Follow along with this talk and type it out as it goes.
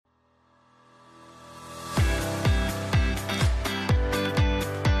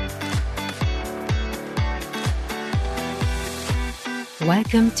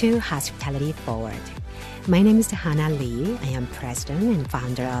Welcome to Hospitality Forward. My name is Hannah Lee. I am president and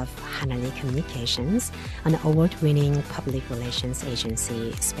founder of Hannah Lee Communications, an award-winning public relations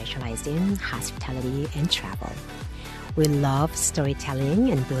agency specialized in hospitality and travel. We love storytelling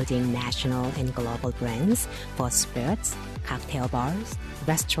and building national and global brands for spirits, cocktail bars,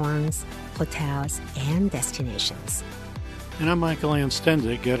 restaurants, hotels, and destinations. And I'm Michael Ann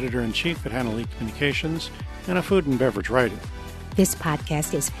Stendig, Editor-in-Chief at Hannah Lee Communications and a food and beverage writer. This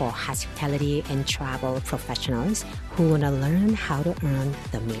podcast is for hospitality and travel professionals who want to learn how to earn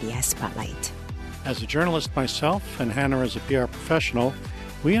the media spotlight. As a journalist myself and Hannah as a PR professional,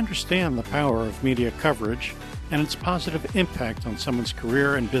 we understand the power of media coverage and its positive impact on someone's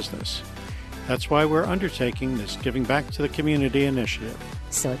career and business. That's why we're undertaking this Giving Back to the Community initiative.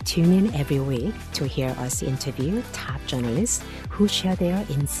 So tune in every week to hear us interview top journalists who share their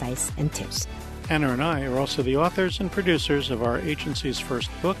insights and tips. Hannah and I are also the authors and producers of our agency's first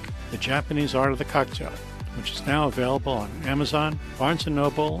book, The Japanese Art of the Cocktail, which is now available on Amazon, Barnes &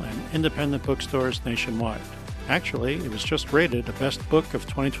 Noble, and independent bookstores nationwide. Actually, it was just rated the best book of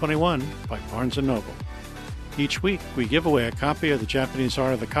 2021 by Barnes & Noble. Each week, we give away a copy of The Japanese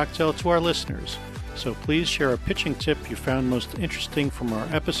Art of the Cocktail to our listeners, so please share a pitching tip you found most interesting from our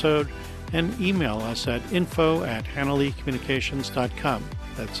episode and email us at info@hannahleecommunications.com.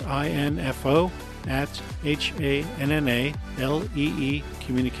 That's info@HANNALEE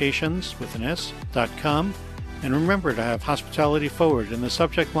communications with an S.com. And remember to have Hospitality Forward in the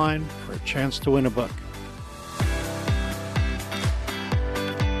subject line for a chance to win a book.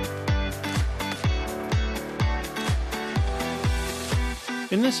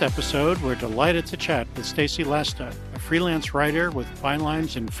 In this episode, we're delighted to chat with Stacey Lasta, a freelance writer with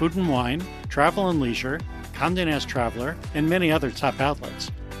bylines in Food and Wine, Travel and Leisure, Condé Nast Traveler, and many other top outlets.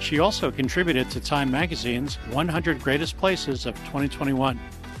 She also contributed to Time Magazine's 100 Greatest Places of 2021.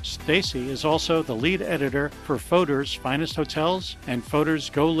 Stacey is also the lead editor for Fodor's Finest Hotels and Fodor's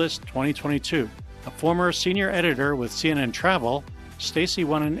Go List 2022. A former senior editor with CNN Travel, Stacey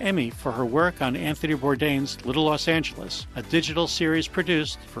won an Emmy for her work on Anthony Bourdain's Little Los Angeles, a digital series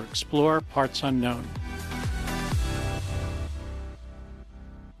produced for Explore Parts Unknown.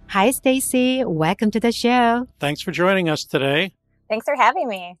 Hi, Stacey. Welcome to the show. Thanks for joining us today. Thanks for having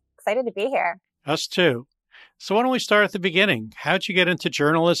me. Excited to be here. Us too. So why don't we start at the beginning? How'd you get into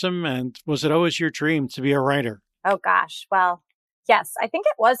journalism, and was it always your dream to be a writer? Oh, gosh. Well, yes, I think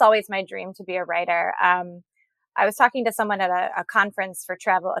it was always my dream to be a writer. I was talking to someone at a conference for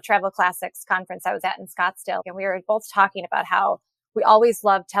travel, a travel classics conference I was at in Scottsdale. And we were both talking about how we always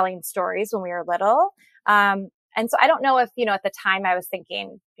loved telling stories when we were little. And so I don't know if, at the time I was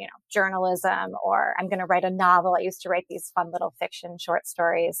thinking, journalism or I'm going to write a novel. I used to write these fun little fiction short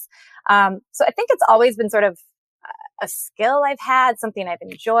stories. So I think it's always been sort of a skill I've had, something I've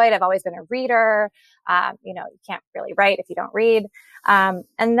enjoyed. I've always been a reader. You can't really write if you don't read. And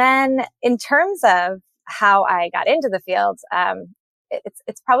then in terms of how I got into the field,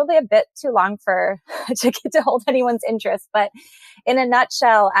 it's probably a bit too long to hold anyone's interest. But in a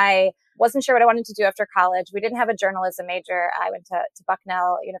nutshell, I wasn't sure what I wanted to do after college. We didn't have a journalism major. I went to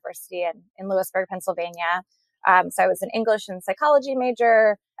Bucknell University in Lewisburg, Pennsylvania. So I was an English and psychology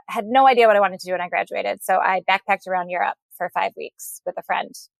major. I had no idea what I wanted to do when I graduated. So I backpacked around Europe for 5 weeks with a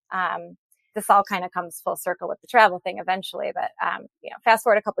friend. This all kind of comes full circle with the travel thing eventually. But, fast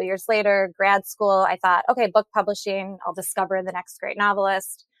forward a couple of years later, grad school, I thought, okay, book publishing, I'll discover the next great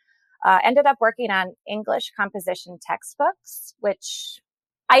novelist. Ended up working on English composition textbooks, which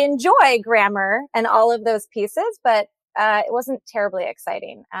I enjoy grammar and all of those pieces, but it wasn't terribly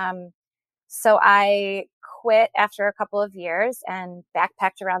exciting. So I quit after a couple of years and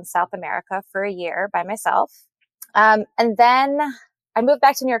backpacked around South America for a year by myself. And then I moved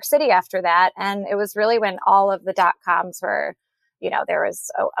back to New York City after that. And it was really when all of the .coms were, there was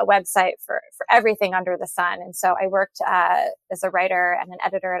a website for everything under the sun. And so I worked as a writer and an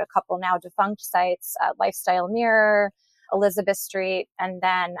editor at a couple now defunct sites, Lifestyle Mirror, Elizabeth Street. And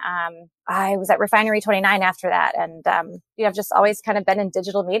then I was at Refinery 29 after that. And, I've just always kind of been in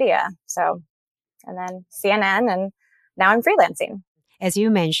digital media. So, and then CNN, and now I'm freelancing. As you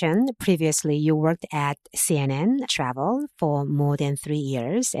mentioned, previously you worked at CNN Travel for more than 3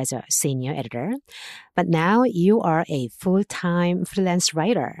 years as a senior editor, but now you are a full-time freelance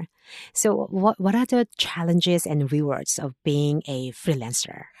writer. So what are the challenges and rewards of being a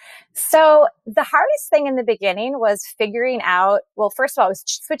freelancer? So the hardest thing in the beginning was figuring out, well, first of all, I was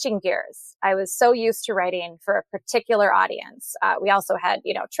switching gears. I was so used to writing for a particular audience. We also had,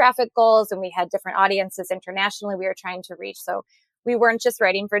 traffic goals, and we had different audiences internationally we were trying to reach. So we weren't just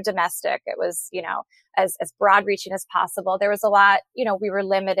writing for domestic. It was, as broad reaching as possible. There was a lot, we were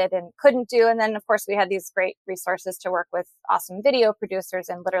limited and couldn't do. And then of course we had these great resources to work with awesome video producers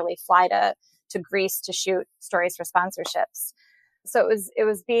and literally fly to Greece to shoot stories for sponsorships. So it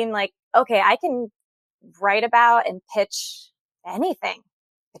was being like, okay, I can write about and pitch anything.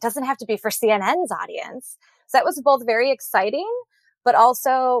 It doesn't have to be for CNN's audience. So that was both very exciting, but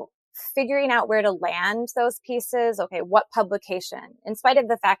also figuring out where to land those pieces. Okay, what publication? In spite of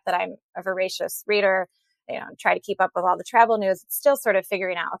the fact that I'm a voracious reader, try to keep up with all the travel news, it's still sort of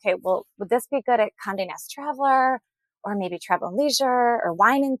figuring out, okay, well, would this be good at Condé Nast Traveler or maybe Travel and Leisure or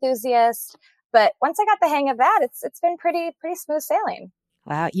Wine Enthusiast? But once I got the hang of that, it's been pretty smooth sailing.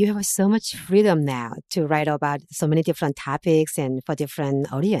 Wow, you have so much freedom now to write about so many different topics and for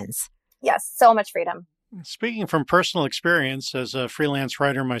different audience. Yes, so much freedom. Speaking from personal experience as a freelance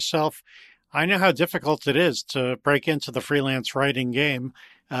writer myself, I know how difficult it is to break into the freelance writing game,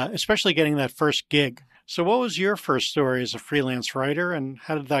 especially getting that first gig. So what was your first story as a freelance writer, and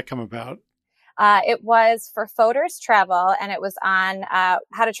how did that come about? It was for Fodor's Travel, and it was on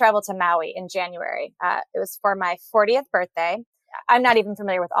how to travel to Maui in January. It was for my 40th birthday. I'm not even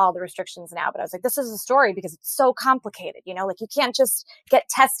familiar with all the restrictions now, but I was like, this is a story because it's so complicated. Like you can't just get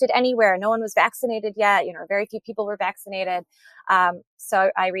tested anywhere. No one was vaccinated yet. Very few people were vaccinated.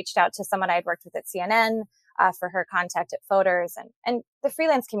 So I reached out to someone I'd worked with at CNN for her contact at Fodor's. And the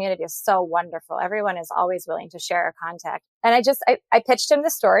freelance community is so wonderful. Everyone is always willing to share a contact. And I pitched him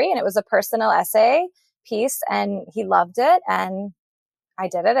the story, and it was a personal essay piece, and he loved it. And I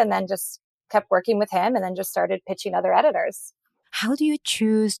did it, and then just kept working with him, and then just started pitching other editors. How do you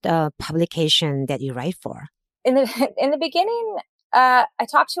choose the publication that you write for? In the beginning, I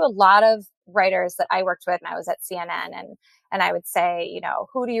talked to a lot of writers that I worked with when I was at CNN, and I would say,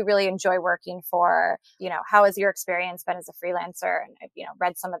 who do you really enjoy working for? How has your experience been as a freelancer? And I've,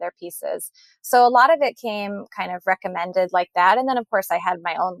 read some of their pieces. So a lot of it came kind of recommended like that. And then of course I had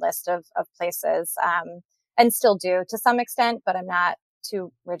my own list of places, and still do to some extent, but I'm not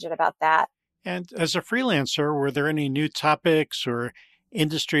too rigid about that. And as a freelancer, were there any new topics or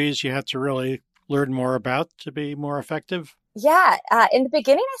industries you had to really learn more about to be more effective? Yeah. In the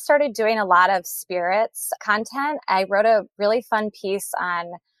beginning, I started doing a lot of spirits content. I wrote a really fun piece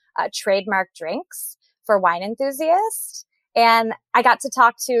on trademark drinks for Wine Enthusiast. And I got to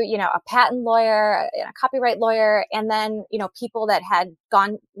talk to, a patent lawyer, a copyright lawyer, and then, people that had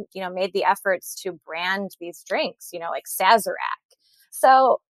gone, made the efforts to brand these drinks, like Sazerac.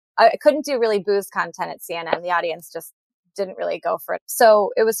 So I couldn't do really booze content at CNN. The audience just didn't really go for it.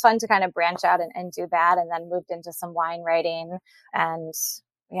 So it was fun to kind of branch out and do that, and then moved into some wine writing and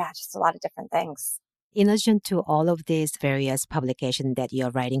just a lot of different things. In addition to all of these various publications that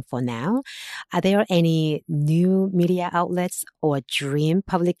you're writing for now, are there any new media outlets or dream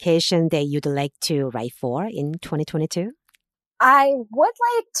publication that you'd like to write for in 2022? I would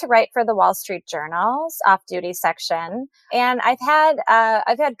like to write for the Wall Street Journal's off-duty section, and I've had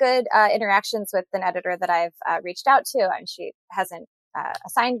good interactions with an editor that I've reached out to, and she hasn't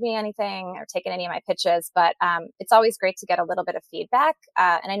assigned me anything or taken any of my pitches, but it's always great to get a little bit of feedback.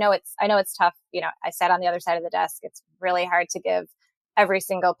 And I know it's tough. I sat on the other side of the desk. It's really hard to give every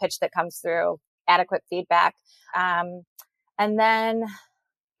single pitch that comes through adequate feedback. And then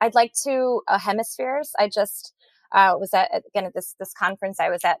I'd like to Hemispheres. I just was at this conference I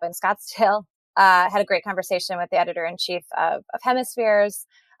was at in Scottsdale. Had a great conversation with the editor-in-chief of Hemispheres.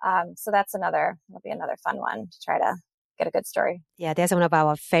 So that'll be another fun one to try to get a good story. Yeah, that's one of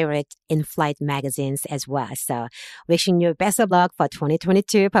our favorite in-flight magazines as well. So wishing you best of luck for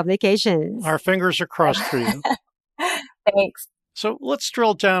 2022 publications. Our fingers are crossed for you. Thanks. So let's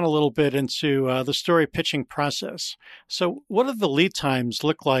drill down a little bit into the story pitching process. So what do the lead times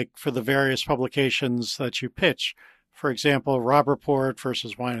look like for the various publications that you pitch? For example, Robb Report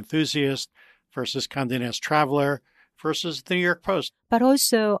versus Wine Enthusiast versus Condé Nast Traveler versus the New York Post. But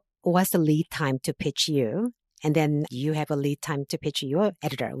also, what's the lead time to pitch you? And then you have a lead time to pitch your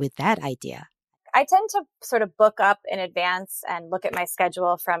editor with that idea. I tend to sort of book up in advance and look at my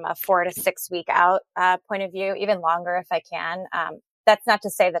schedule from a 4 to 6 week out point of view, even longer if I can. That's not to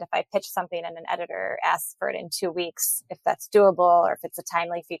say that if I pitch something and an editor asks for it in 2 weeks, if that's doable or if it's a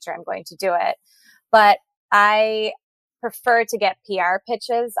timely feature, I'm going to do it. But I prefer to get PR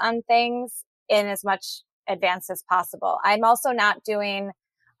pitches on things in as much advance as possible. I'm also not doing,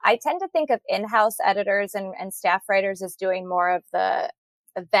 I tend to think of in-house editors and staff writers as doing more of the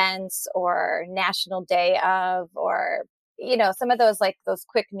events or national day of, or, some of those those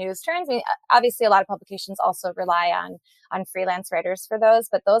quick news turns. I mean, obviously a lot of publications also rely on freelance writers for those,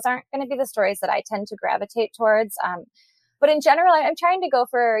 but those aren't going to be the stories that I tend to gravitate towards. But in general, I'm trying to go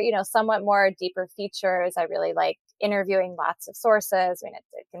for, somewhat more deeper features. I really like interviewing lots of sources. I mean,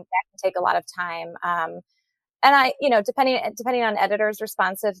 that can take a lot of time. And depending on editor's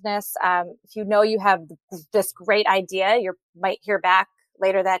responsiveness, if you have this great idea, you might hear back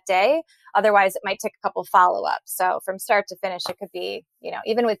later that day. Otherwise, it might take a couple follow-ups. So from start to finish, it could be,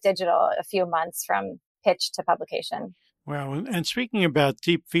 even with digital, a few months from pitch to publication. Wow. And speaking about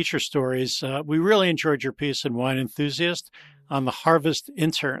deep feature stories, we really enjoyed your piece in Wine Enthusiast on the Harvest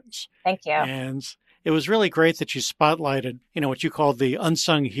interns. Thank you. And it was really great that you spotlighted, what you called the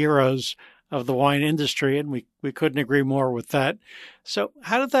unsung heroes of the wine industry, and we couldn't agree more with that. So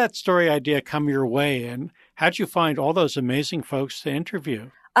how did that story idea come your way, and how'd you find all those amazing folks to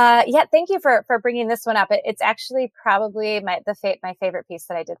interview? Thank you for bringing this one up. It's actually probably my favorite piece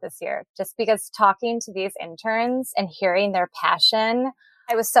that I did this year, just because talking to these interns and hearing their passion,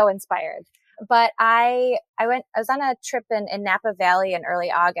 I was so inspired. But I was on a trip in Napa Valley in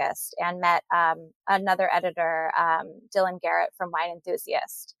early August and met another editor, Dylan Garrett from Wine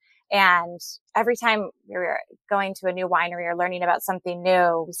Enthusiast. And every time we were going to a new winery or learning about something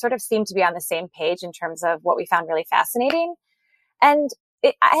new, we sort of seemed to be on the same page in terms of what we found really fascinating. And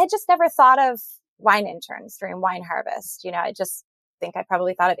I had just never thought of wine interns during Wine Harvest. I just think I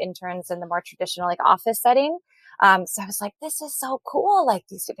probably thought of interns in the more traditional office setting. So I was like, this is so cool.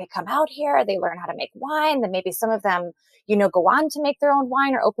 They come out here, they learn how to make wine. Then maybe some of them, go on to make their own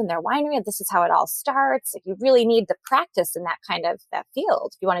wine or open their winery. And this is how it all starts. You really need the practice in that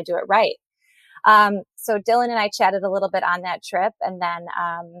field if you want to do it right. So Dylan and I chatted a little bit on that trip and then,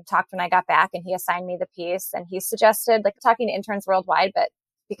 talked when I got back, and he assigned me the piece, and he suggested talking to interns worldwide, but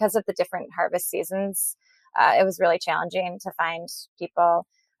because of the different harvest seasons, it was really challenging to find people,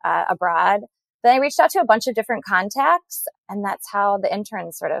 abroad. Then I reached out to a bunch of different contacts, and that's how the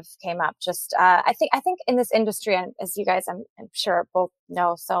interns sort of came up. Just, I think in this industry, and as you guys, I'm sure both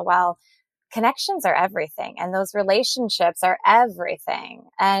know so well, connections are everything, and those relationships are everything.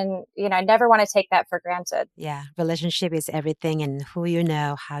 And, I never want to take that for granted. Yeah. Relationship is everything, and who you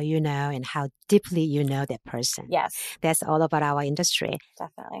know, how you know, and how deeply you know that person. Yes. That's all about our industry.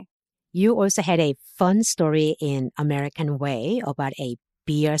 Definitely. You also had a fun story in American Way about a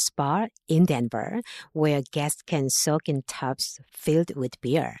beer spa in Denver where guests can soak in tubs filled with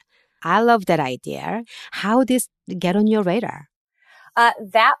beer. I love that idea. How did this get on your radar?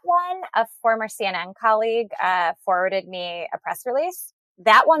 That one, a former CNN colleague forwarded me a press release.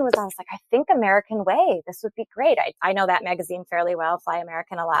 That one I was like, I think American Way, this would be great. I know that magazine fairly well, Fly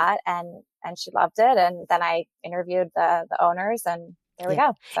American a lot, and she loved it. And then I interviewed the owners, and there we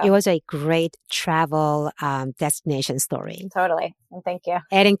go. So. It was a great travel destination story. Totally. And thank you.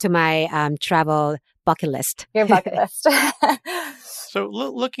 Adding to my travel bucket list. Your bucket list. So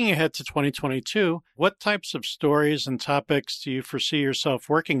looking ahead to 2022, what types of stories and topics do you foresee yourself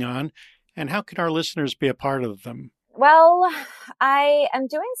working on, and how can our listeners be a part of them? Well, I am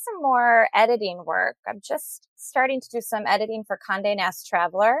doing some more editing work. I'm just starting to do some editing for Condé Nast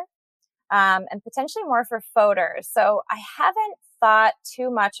Traveler, and potentially more for Fodor's. So I haven't thought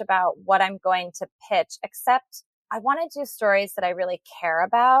too much about what I'm going to pitch, except I want to do stories that I really care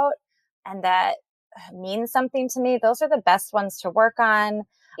about and that mean something to me. Those are the best ones to work on.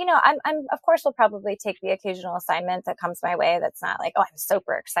 I'm of course will probably take the occasional assignment that comes my way that's not like, oh, I'm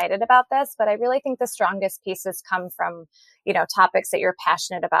super excited about this, but I really think the strongest pieces come from, topics that you're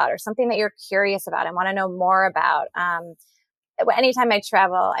passionate about or something that you're curious about and want to know more about. Anytime I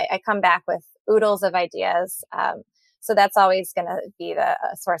travel, I come back with oodles of ideas. So that's always going to be the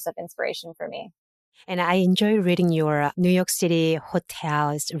source of inspiration for me. And I enjoy reading your New York City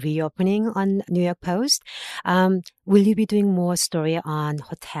hotels reopening on New York Post. Will you be doing more story on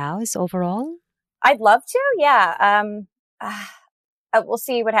hotels overall? I'd love to. Yeah. We'll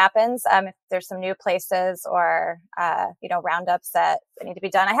see what happens. If there's some new places or, roundups that need to be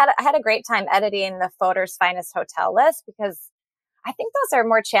done. I had a great time editing the Fodor's Finest Hotel list because I think those are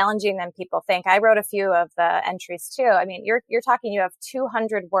more challenging than people think. I wrote a few of the entries too. I mean, you're talking, you have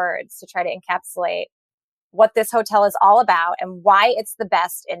 200 words to try to encapsulate what this hotel is all about and why it's the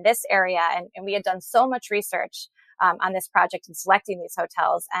best in this area. And we had done so much research on this project and selecting these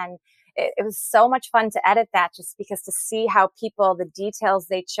hotels. And it was so much fun to edit that just because to see how people, the details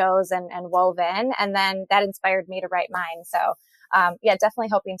they chose and wove in. And then that inspired me to write mine. So definitely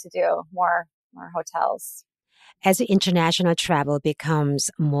hoping to do more hotels. As international travel becomes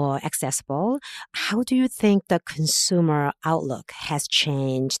more accessible, how do you think the consumer outlook has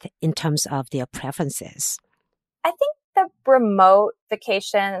changed in terms of their preferences? I think the remote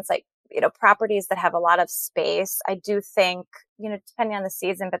vacations, like properties that have a lot of space. I do think, depending on the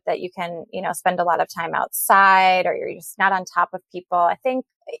season, but that you can, spend a lot of time outside or you're just not on top of people. I think,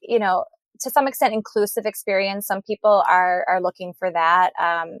 to some extent, inclusive experience. Some people are looking for that,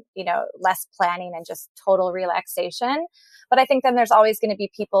 less planning and just total relaxation. But I think then there's always going to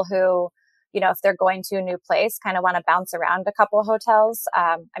be people who, if they're going to a new place, kind of want to bounce around a couple of hotels.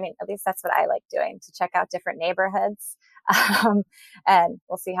 At least that's what I like doing, to check out different neighborhoods. And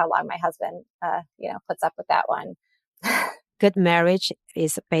we'll see how long my husband, puts up with that one. Good marriage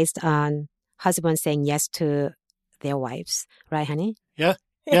is based on husbands saying yes to their wives, right, honey? Yeah.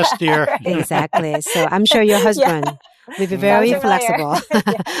 Yes, dear. Right. Exactly. So I'm sure your husband will be very flexible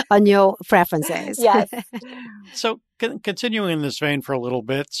on your preferences. Yes. So continuing in this vein for a little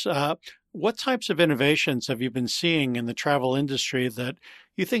bit, what types of innovations have you been seeing in the travel industry that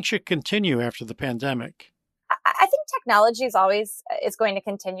you think should continue after the pandemic? I think technology is going to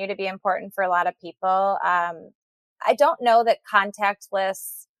continue to be important for a lot of people. I don't know that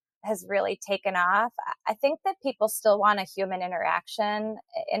contactless has really taken off. I think that people still want a human interaction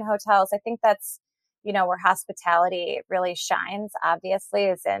in hotels. I think that's, where hospitality really shines, obviously,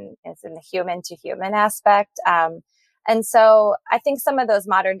 is in the human to human aspect. And so I think some of those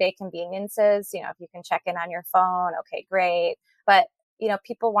modern day conveniences, if you can check in on your phone, okay, great. But,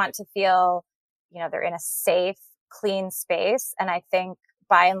 people want to feel, they're in a safe, clean space. And I think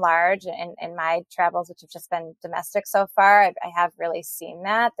by and large, in my travels, which have just been domestic so far, I have really seen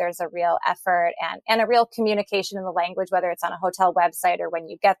that there's a real effort and a real communication in the language, whether it's on a hotel website or when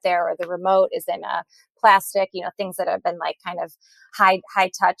you get there, or the remote is in a plastic, things that have been like kind of high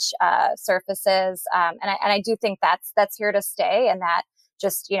touch surfaces. And I do think that's here to stay, and that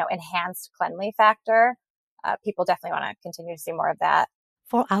just, enhanced cleanly factor. People definitely want to continue to see more of that.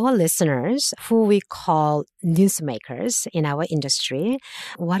 For our listeners, who we call newsmakers in our industry,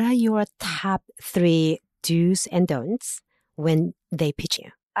 what are your top 3 do's and don'ts when they pitch you?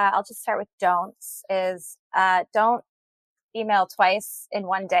 I'll just start with don'ts. Don't email twice in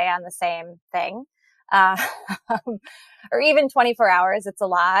one day on the same thing. Or even 24 hours. It's a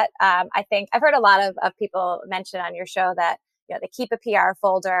lot. I think I've heard a lot of people mention on your show that, they keep a PR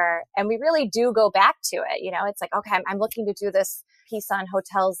folder, and we really do go back to it. It's like, okay, I'm looking to do this piece on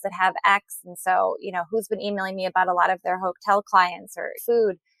hotels that have X. And so, who's been emailing me about a lot of their hotel clients or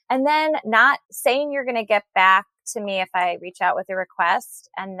food, and then not saying you're going to get back to me if I reach out with a request,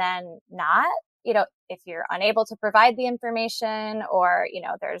 and then not, if you're unable to provide the information, or,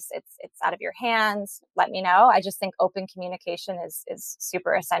 it's out of your hands, let me know. I just think open communication is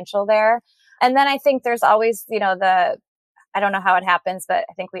super essential there. And then I think there's always, I don't know how it happens, but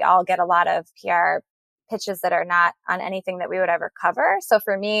I think we all get a lot of PR pitches that are not on anything that we would ever cover. So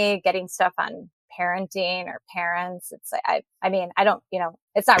for me, getting stuff on parenting or parents, it's like, I don't,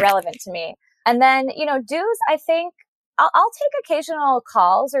 it's not relevant to me. And then, do's, I think I'll take occasional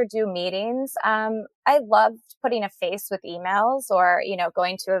calls or do meetings. I loved putting a face with emails, or,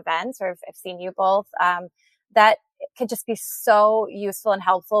 going to events, or I've seen you both. That can just be so useful and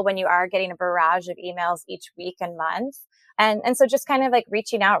helpful when you are getting a barrage of emails each week and month. And so just kind of like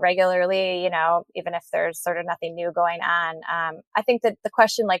reaching out regularly, even if there's sort of nothing new going on. I think that the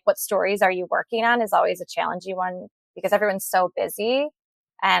question, like, what stories are you working on, is always a challenging one, because everyone's so busy.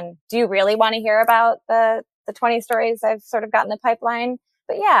 And do you really want to hear about the 20 stories I've sort of got in the pipeline?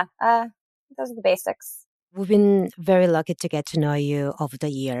 But yeah, those are the basics. We've been very lucky to get to know you over the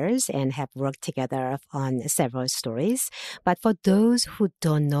years and have worked together on several stories. But for those who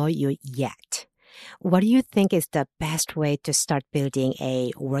don't know you yet, what do you think is the best way to start building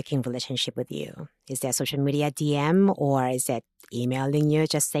a working relationship with you? Is there social media DM, or is it emailing you,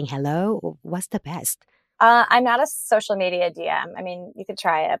 just saying hello? What's the best? I'm not a social media DM. You could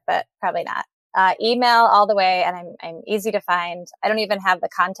try it, but probably not. Email all the way, and I'm easy to find. I don't even have the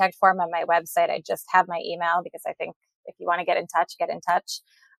contact form on my website. I just have my email, because I think if you want to get in touch, get in touch.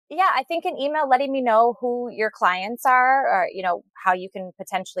 Yeah, I think an email letting me know who your clients are, or, how you can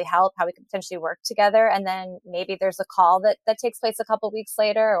potentially help, how we can potentially work together. And then maybe there's a call that takes place a couple weeks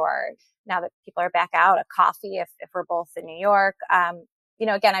later, or now that people are back out, a coffee if we're both in New York.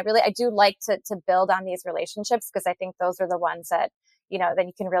 Again, I do like to build on these relationships, because I think those are the ones that, then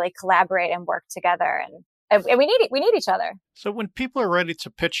you can really collaborate and work together. And we need each other. So when people are ready to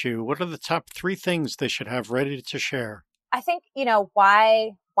pitch you, what are the top 3 things they should have ready to share? I think,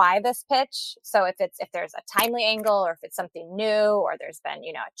 why this pitch. So if there's a timely angle, or if it's something new, or there's been,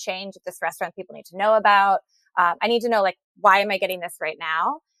 a change at this restaurant people need to know about, I need to know, like, why am I getting this right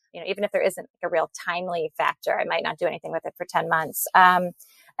now? Even if there isn't a real timely factor, I might not do anything with it for 10 months. And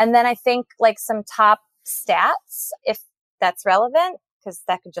then I think, like, some top stats, if that's relevant. because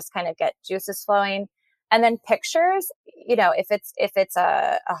that could just kind of get juices flowing. And then pictures, if it's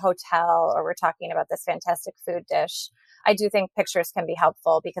a hotel or we're talking about this fantastic food dish, I do think pictures can be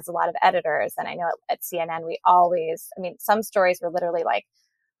helpful because a lot of editors, and I know at CNN, some stories were literally like,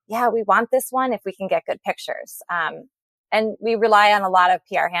 yeah, we want this one if we can get good pictures. And we rely on a lot of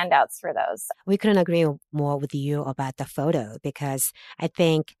PR handouts for those. We couldn't agree more with you about the photo because I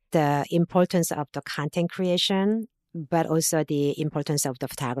think the importance of the content creation, but also the importance of the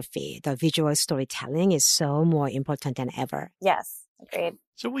photography, the visual storytelling is so more important than ever. Yes, agreed.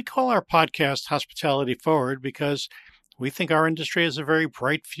 So we call our podcast Hospitality Forward because we think our industry has a very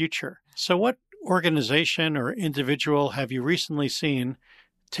bright future. So what organization or individual have you recently seen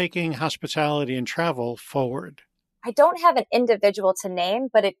taking hospitality and travel forward? I don't have an individual to name,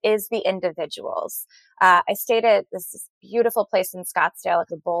 but it is the individuals. I stayed at this beautiful place in Scottsdale, like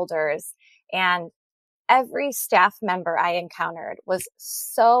the Boulders, and every staff member I encountered was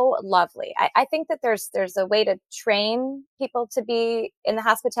so lovely. I think that there's a way to train people to be in the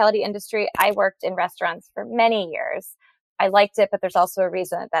hospitality industry. I worked in restaurants for many years. I liked it, but there's also a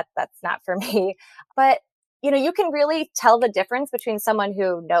reason that that's not for me. But, you can really tell the difference between someone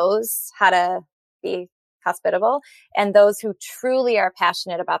who knows how to be hospitable and those who truly are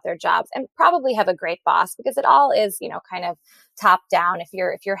passionate about their jobs and probably have a great boss, because it all is, kind of top down. If you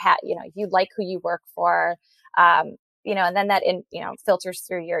like who you work for, and then that filters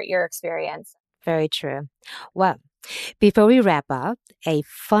through your experience. Very true. Well, before we wrap up, a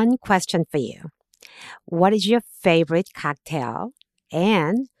fun question for you. What is your favorite cocktail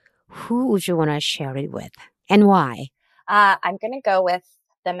and who would you want to share it with and why? I'm going to go with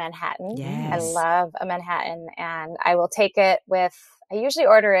the Manhattan. Yes. I love a Manhattan, and I will take it with, I usually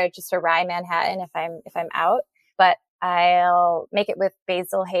order just a rye Manhattan if I'm out, but I'll make it with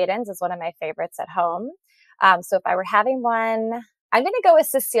Basil Hayden's is one of my favorites at home. So if I were having one, I'm going to go with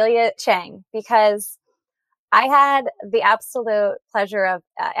Cecilia Chang because I had the absolute pleasure of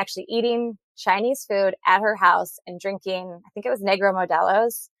actually eating Chinese food at her house and drinking, I think it was Negro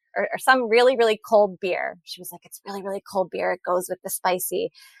Modelo's, or some really, really cold beer. She was like, it's really, really cold beer. It goes with the spicy.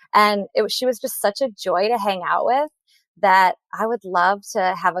 And she was just such a joy to hang out with that I would love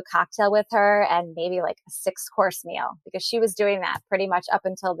to have a cocktail with her and maybe like a 6-course meal, because she was doing that pretty much up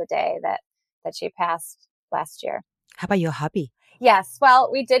until the day that she passed last year. How about your hubby? Yes. Well,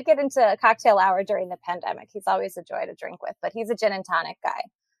 we did get into a cocktail hour during the pandemic. He's always a joy to drink with, but he's a gin and tonic guy.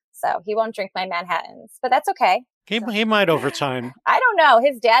 So he won't drink my Manhattans, but that's okay. He might over time. I don't know.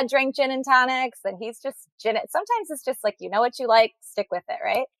 His dad drank gin and tonics and he's just gin. Sometimes it's just like, what you like, stick with it,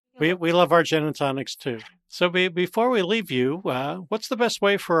 right? We love our gin and tonics too. So before we leave you, what's the best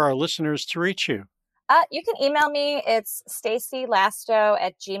way for our listeners to reach you? You can email me. It's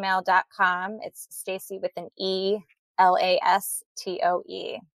stacylastow@gmail.com. It's Stacy with an E, Lastoe.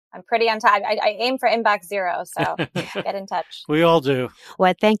 I'm pretty on time. I aim for inbox 0, so get in touch. We all do.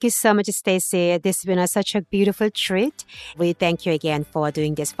 Well, thank you so much, Stacy. This has been such a beautiful treat. We thank you again for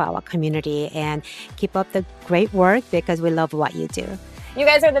doing this for our community, and keep up the great work because we love what you do. You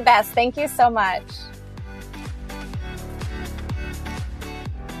guys are the best. Thank you so much.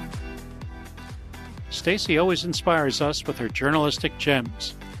 Stacy always inspires us with her journalistic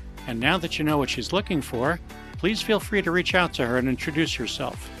gems. And now that you know what she's looking for, please feel free to reach out to her and introduce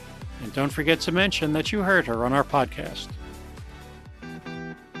yourself. And don't forget to mention that you heard her on our podcast.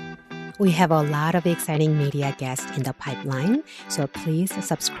 We have a lot of exciting media guests in the pipeline, so please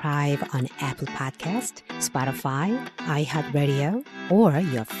subscribe on Apple Podcast, Spotify, iHeartRadio, or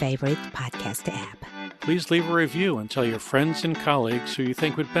your favorite podcast app. Please leave a review and tell your friends and colleagues who you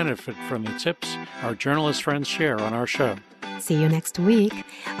think would benefit from the tips our journalist friends share on our show. See you next week.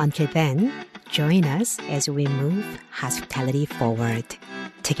 Until then, join us as we move hospitality forward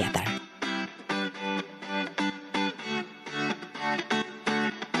together.